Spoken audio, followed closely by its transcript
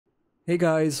Hey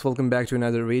guys, welcome back to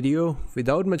another video.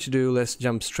 Without much ado, let's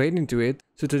jump straight into it.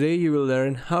 So today you will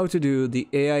learn how to do the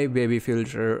AI baby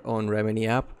filter on Remini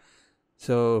app.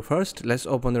 So first, let's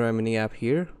open the Remini app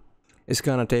here. It's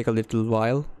gonna take a little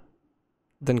while.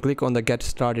 Then click on the Get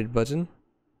Started button.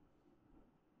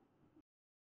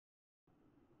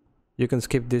 You can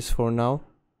skip this for now.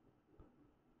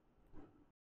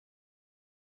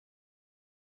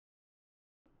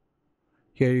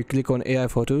 Here you click on AI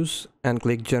photos and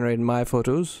click Generate My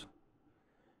Photos.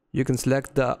 You can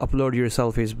select the Upload Your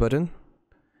Selfies button,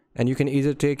 and you can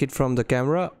either take it from the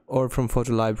camera or from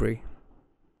photo library.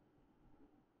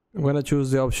 I'm gonna choose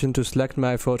the option to select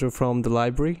my photo from the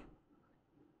library.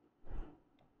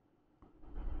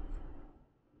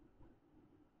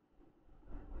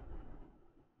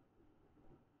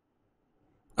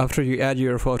 After you add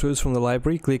your photos from the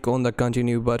library, click on the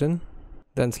Continue button.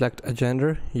 Then select a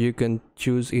gender. You can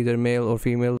choose either male or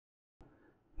female.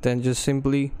 Then just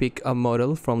simply pick a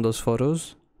model from those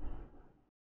photos.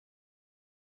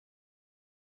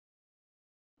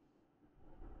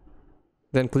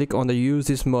 Then click on the Use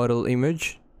this model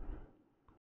image.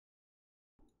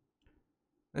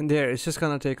 And there, it's just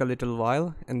gonna take a little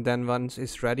while, and then once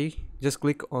it's ready, just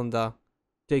click on the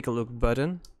Take a Look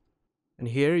button. And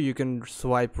here you can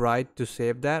swipe right to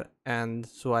save that and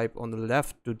swipe on the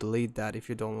left to delete that if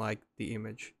you don't like the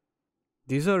image.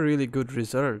 These are really good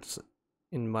results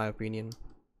in my opinion.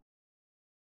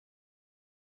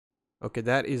 Okay,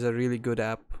 that is a really good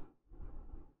app.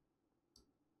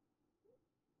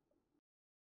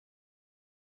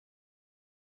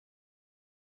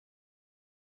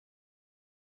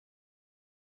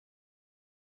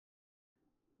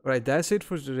 Right, that's it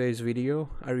for today's video.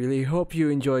 I really hope you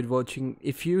enjoyed watching.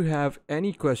 If you have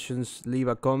any questions, leave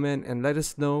a comment and let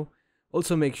us know.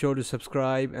 Also make sure to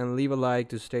subscribe and leave a like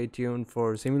to stay tuned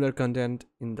for similar content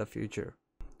in the future.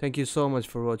 Thank you so much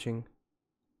for watching.